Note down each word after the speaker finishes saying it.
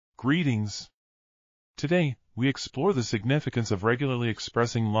Greetings. Today, we explore the significance of regularly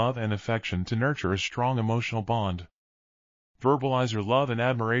expressing love and affection to nurture a strong emotional bond. Verbalize your love and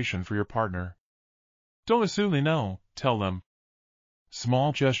admiration for your partner. Don't assume they know, tell them.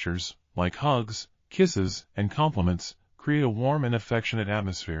 Small gestures, like hugs, kisses, and compliments, create a warm and affectionate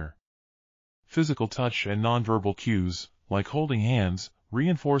atmosphere. Physical touch and nonverbal cues, like holding hands,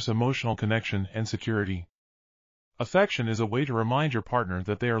 reinforce emotional connection and security. Affection is a way to remind your partner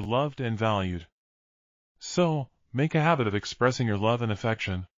that they are loved and valued. So, make a habit of expressing your love and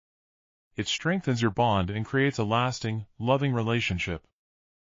affection. It strengthens your bond and creates a lasting, loving relationship.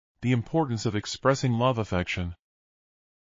 The importance of expressing love affection.